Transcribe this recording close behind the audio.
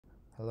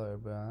Hello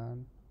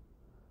everyone.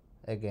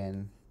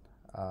 Again,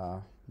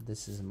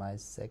 this is my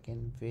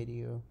second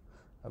video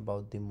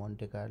about the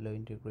Monte Carlo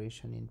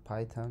integration in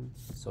Python.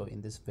 So in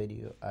this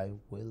video I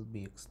will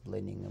be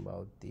explaining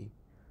about the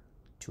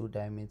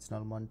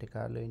two-dimensional Monte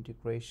Carlo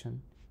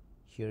integration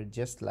here,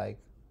 just like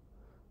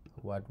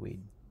what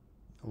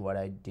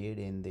I did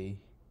in the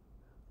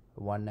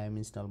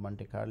one-dimensional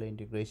Monte Carlo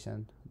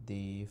integration.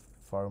 The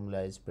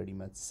formula is pretty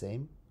much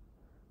same,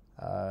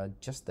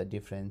 just the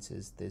difference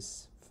is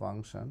this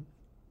function,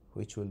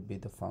 which will be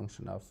the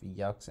function of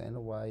x and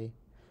y,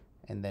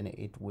 and then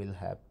it will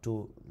have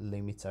two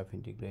limits of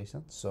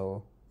integration.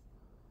 So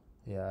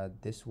yeah,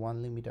 this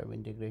one limit of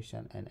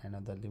integration and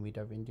another limit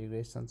of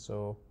integration.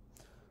 So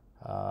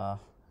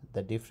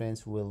the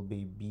difference will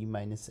be b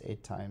minus a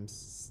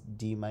times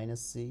d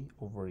minus c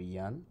over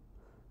n,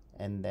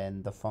 and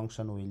then the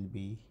function will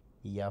be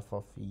f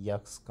of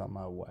x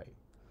comma y.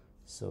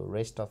 So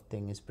rest of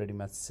thing is pretty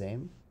much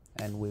same,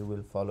 and we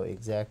will follow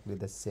exactly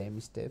the same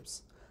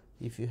steps.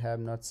 If you have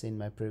not seen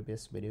my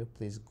previous video,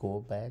 please go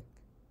back,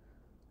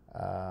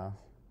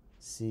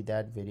 see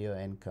that video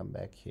and come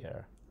back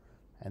here,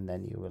 and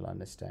then you will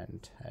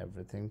understand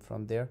everything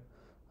from there.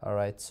 All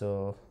right,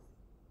 so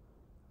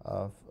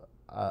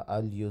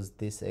I'll use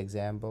this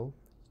example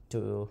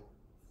to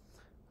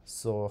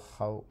show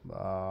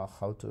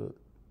how to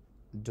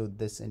do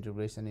this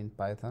integration in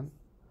Python.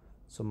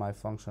 So my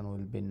function will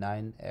be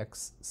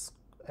 9x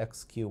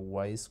cubed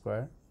y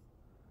square.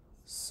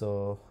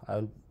 So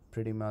I'll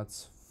pretty much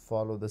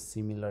follow the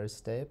similar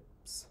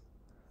steps.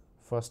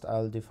 First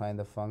I'll define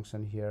the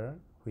function here,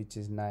 which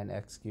is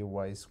 9x cubed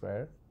y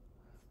square.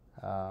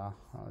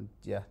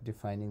 Yeah,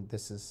 defining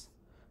this is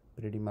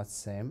pretty much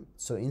same.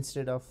 So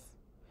instead of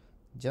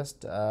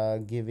just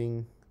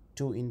giving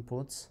two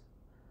inputs,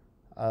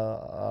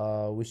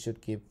 we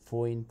should keep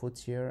four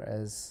inputs here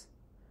as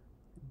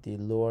the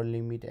lower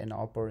limit and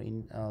upper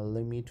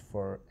limit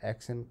for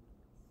x and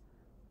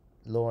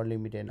lower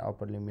limit and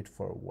upper limit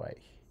for y,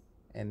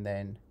 and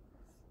then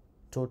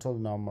total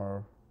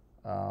number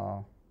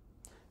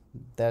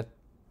that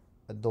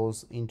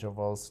those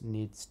intervals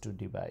needs to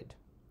divide.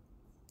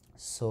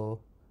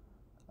 So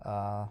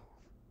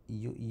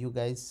you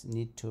guys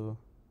need to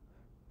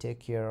take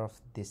care of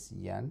this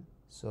n.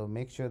 So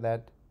make sure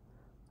that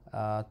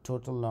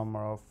total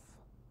number of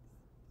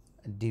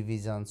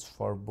divisions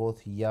for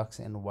both x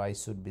and y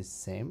should be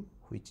same,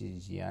 which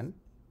is n.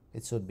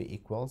 It should be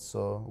equal.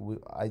 So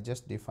I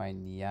just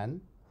define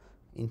n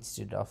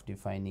instead of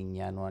defining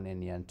n1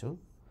 and n2.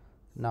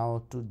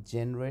 Now to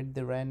generate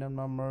the random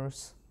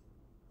numbers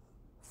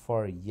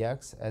for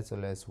x as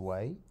well as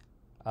y,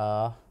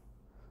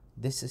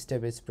 this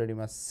step is pretty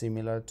much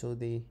similar to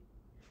the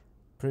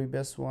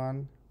previous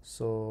one.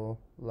 So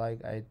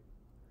like I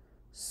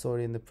showed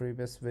in the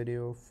previous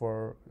video,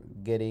 for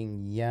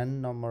getting n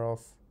number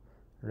of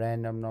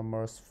random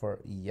numbers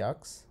for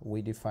x,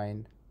 we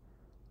define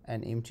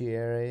an empty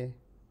array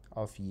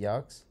of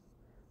x,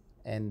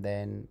 and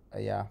then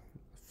yeah,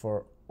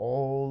 for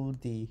all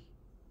the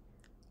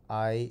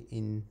I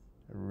in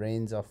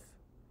range of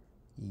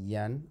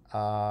n,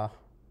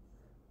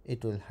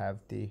 it will have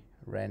the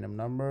random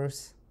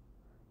numbers,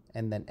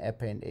 and then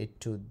append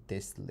it to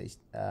this list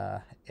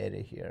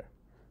array here,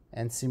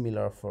 and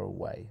similar for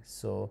y.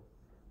 So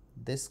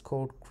this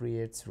code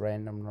creates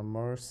random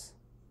numbers,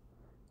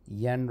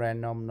 n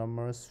random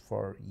numbers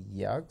for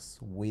x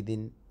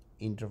within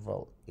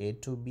interval a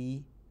to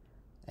b,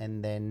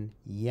 and then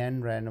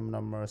n random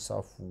numbers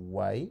of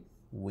y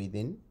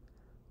within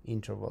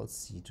interval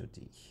c to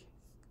d.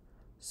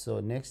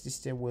 So next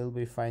step we'll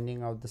be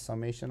finding out the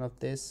summation of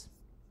this.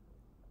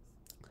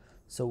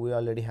 So we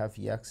already have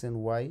x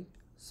and y,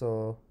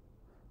 so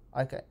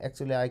I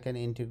can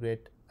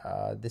integrate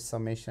this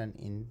summation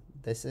in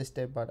this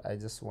step, but I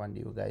just want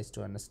you guys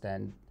to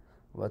understand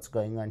what's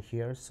going on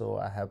here. So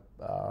I have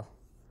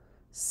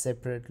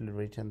separately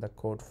written the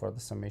code for the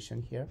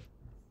summation here.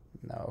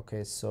 Now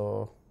okay,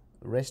 so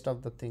rest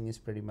of the thing is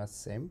pretty much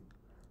same,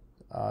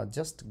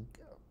 just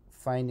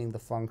finding the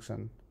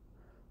function.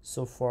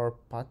 So for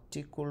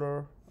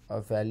particular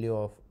value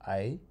of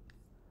I,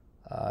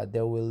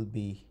 there will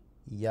be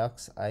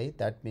xi,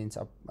 that means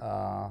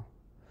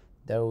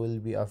there will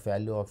be a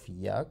value of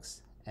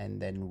x and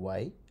then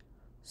y.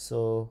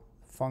 So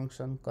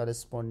function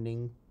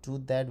corresponding to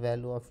that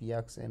value of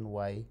x and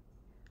y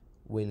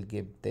will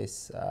give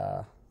this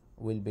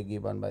will be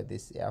given by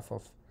this f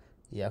of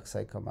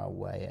xi comma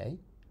yi.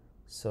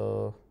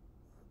 So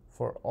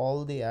for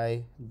all the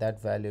I,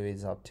 that value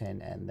is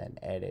obtained and then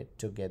added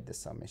to get the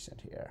summation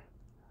here.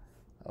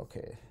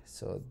 Okay,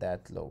 so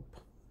that loop,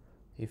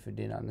 if you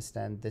didn't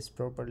understand this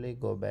properly,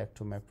 go back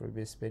to my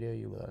previous video,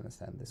 you will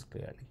understand this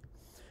clearly.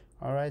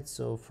 All right,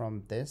 so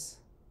from this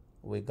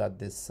we got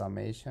this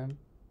summation.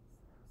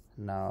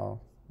 Now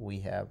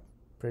we have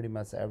pretty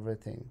much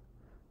everything,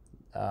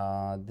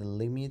 the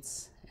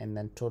limits and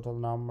then total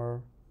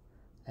number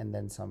and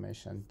then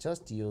summation.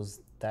 Just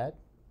use that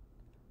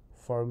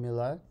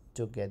formula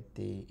to get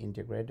the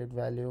integrated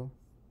value.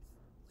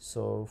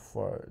 So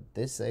for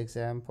this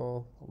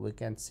example, we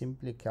can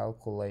simply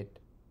calculate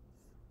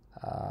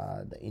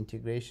the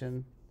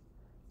integration,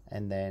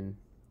 and then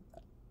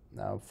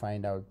now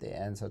find out the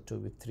answer to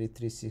be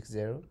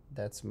 3360.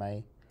 That's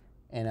my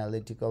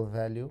analytical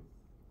value.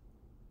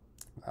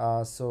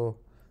 So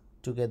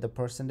to get the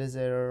percentage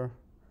error,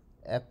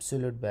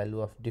 absolute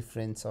value of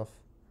difference of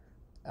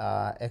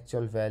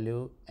actual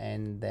value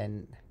and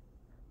then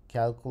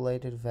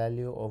calculated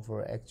value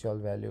over actual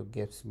value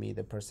gives me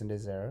the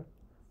percentage error.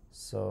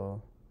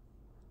 So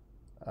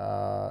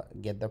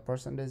get the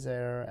percentage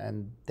error,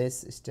 and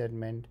this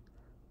statement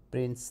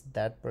prints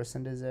that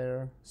percentage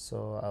error,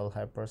 so I'll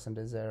have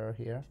percentage error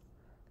here.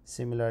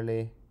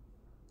 Similarly,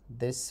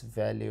 this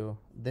value,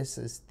 this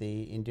is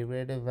the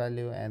integrated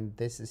value, and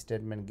this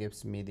statement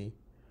gives me the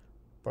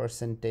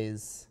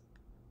percentage,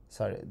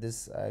 sorry,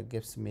 this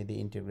gives me the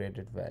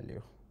integrated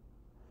value.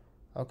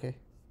 Okay,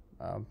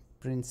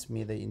 prints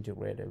me the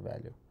integrated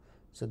value.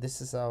 So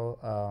this is how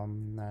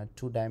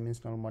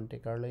two-dimensional Monte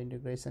Carlo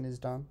integration is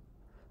done.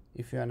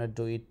 If you want to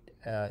do it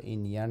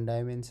in n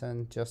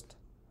dimension, just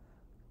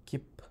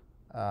keep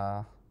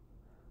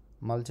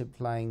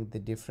multiplying the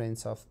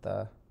difference of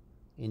the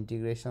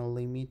integration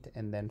limit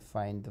and then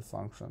find the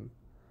function.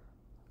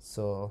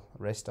 So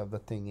rest of the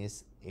thing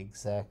is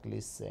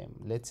exactly same.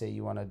 Let's say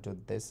you want to do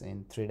this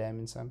in 3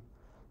 dimension.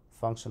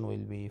 Function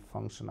will be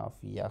function of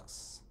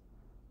x,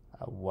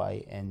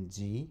 y and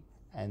g,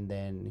 and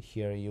then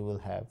here you will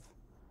have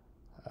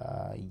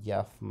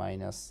f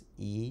minus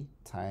e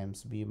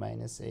times b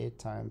minus a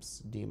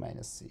times d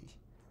minus c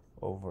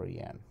over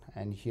n,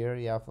 and here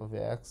f of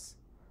x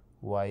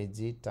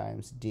yg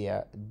times dy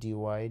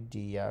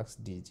dx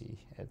dg,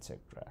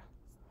 etc.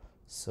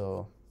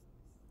 So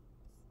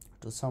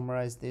to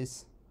summarize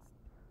this,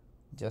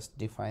 just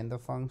define the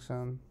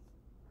function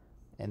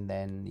and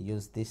then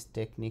use this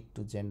technique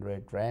to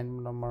generate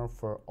random number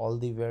for all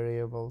the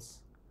variables,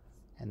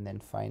 and then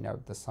find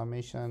out the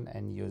summation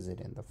and use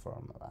it in the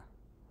formula.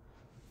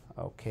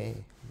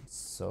 Okay,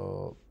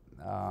 so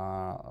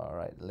all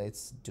right,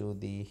 let's do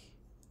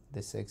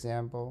this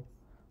example.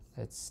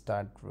 Let's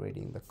start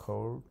reading the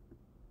code.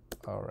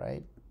 All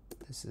right,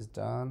 this is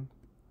done,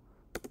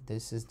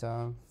 this is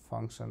done,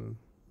 function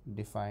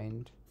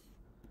defined.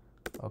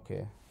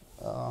 Okay,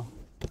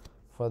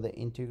 for the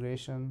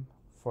integration,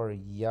 for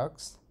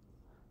x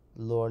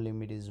lower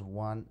limit is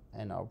 1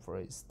 and upper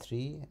is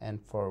 3, and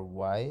for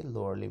y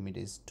lower limit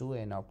is 2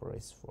 and upper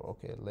is 4.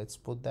 Okay, let's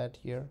put that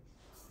here.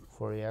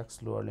 For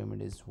x lower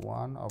limit is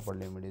 1, upper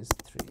limit is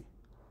 3.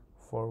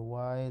 For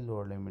y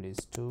lower limit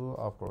is 2,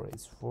 upper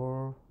is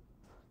 4,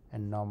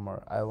 and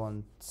number I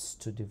want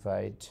to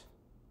divide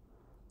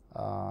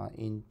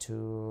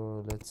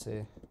into, let's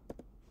say,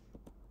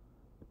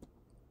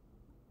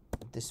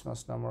 this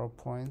much number of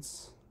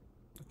points.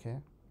 Okay,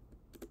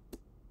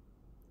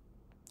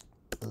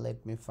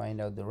 let me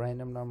find out the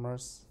random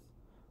numbers.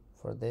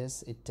 For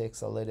this it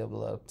takes a little bit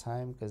of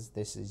time because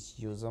this is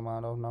huge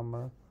amount of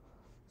number.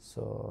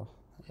 So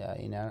yeah,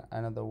 in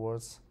other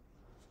words,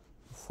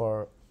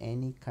 for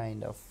any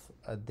kind of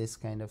this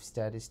kind of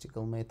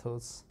statistical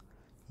methods,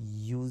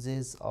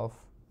 uses of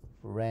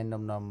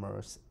random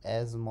numbers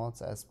as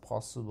much as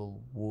possible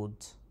would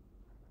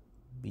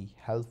be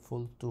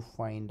helpful to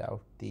find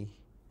out the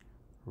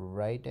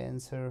right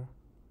answer.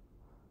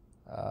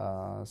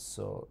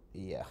 So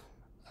yeah,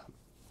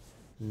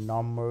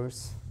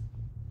 numbers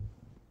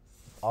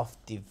of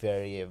the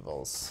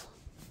variables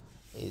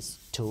is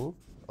 2.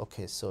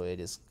 Okay, so it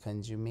is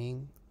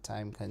consuming,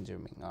 time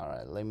consuming. All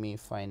right, let me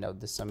find out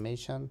the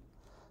summation.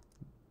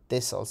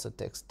 This also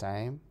takes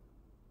time.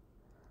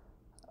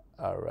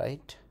 All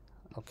right,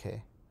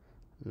 okay,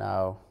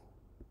 now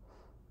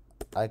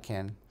I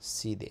can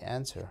see the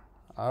answer.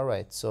 All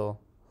right, so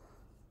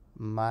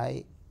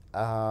my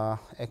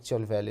actual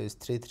value is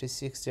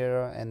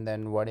 3360, and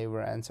then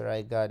whatever answer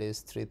I got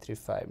is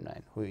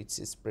 3359, which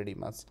is pretty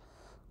much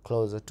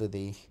closer to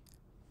the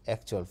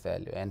actual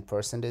value, and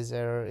percentage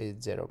error is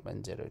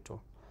 0.02.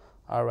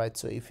 all right,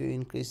 so if you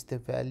increase the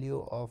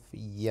value of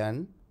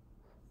n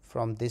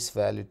from this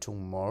value to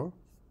more,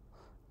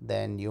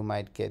 then you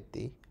might get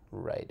the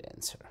right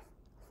answer.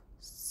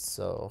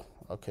 So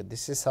okay,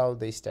 this is how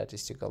the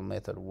statistical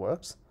method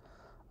works.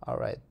 All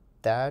right,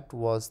 that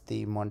was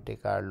the Monte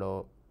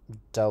Carlo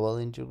double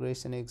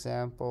integration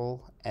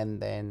example, and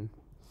then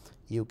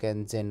you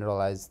can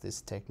generalize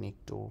this technique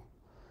to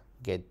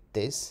get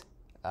this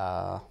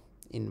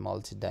in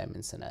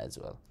multi-dimension as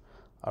well.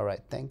 All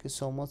right, thank you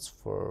so much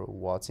for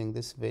watching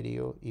this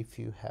video. If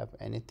you have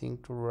anything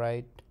to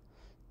write,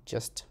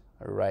 just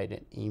write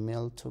an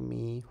email to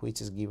me,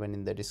 which is given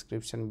in the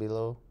description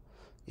below.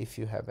 If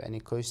you have any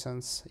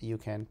questions, you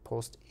can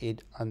post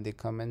it on the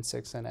comment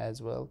section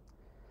as well.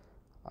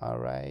 All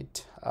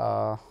right,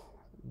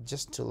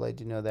 just to let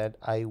you know that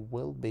I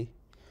will be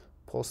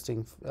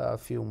posting a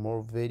few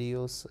more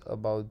videos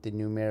about the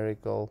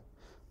numerical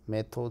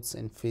methods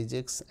in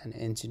physics and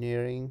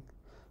engineering.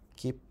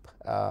 Keep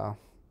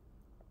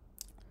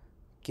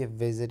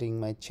visiting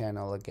my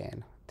channel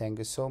again. Thank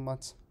you so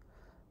much.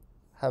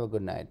 Have a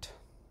good night.